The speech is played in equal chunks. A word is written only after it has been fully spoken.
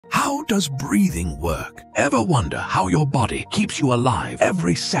How does breathing work? Ever wonder how your body keeps you alive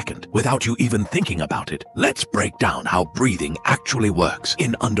every second without you even thinking about it? Let's break down how breathing actually works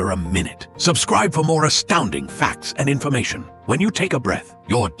in under a minute. Subscribe for more astounding facts and information. When you take a breath,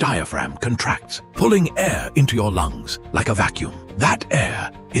 your diaphragm contracts, pulling air into your lungs like a vacuum. That air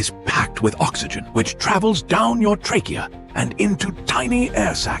is packed with oxygen, which travels down your trachea and into tiny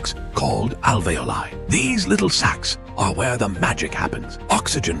air sacs called alveoli. These little sacs are where the magic happens.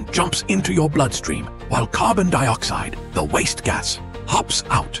 Oxygen jumps into your bloodstream, while carbon dioxide, the waste gas, hops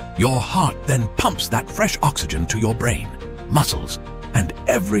out. Your heart then pumps that fresh oxygen to your brain, muscles, and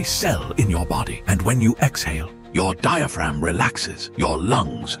every cell in your body. And when you exhale, your diaphragm relaxes, your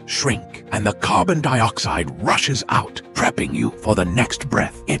lungs shrink, and the carbon dioxide rushes out, prepping you for the next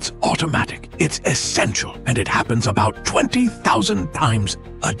breath. It's automatic, it's essential, and it happens about 20,000 times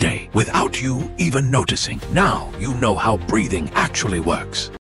a day without you even noticing. Now you know how breathing actually works.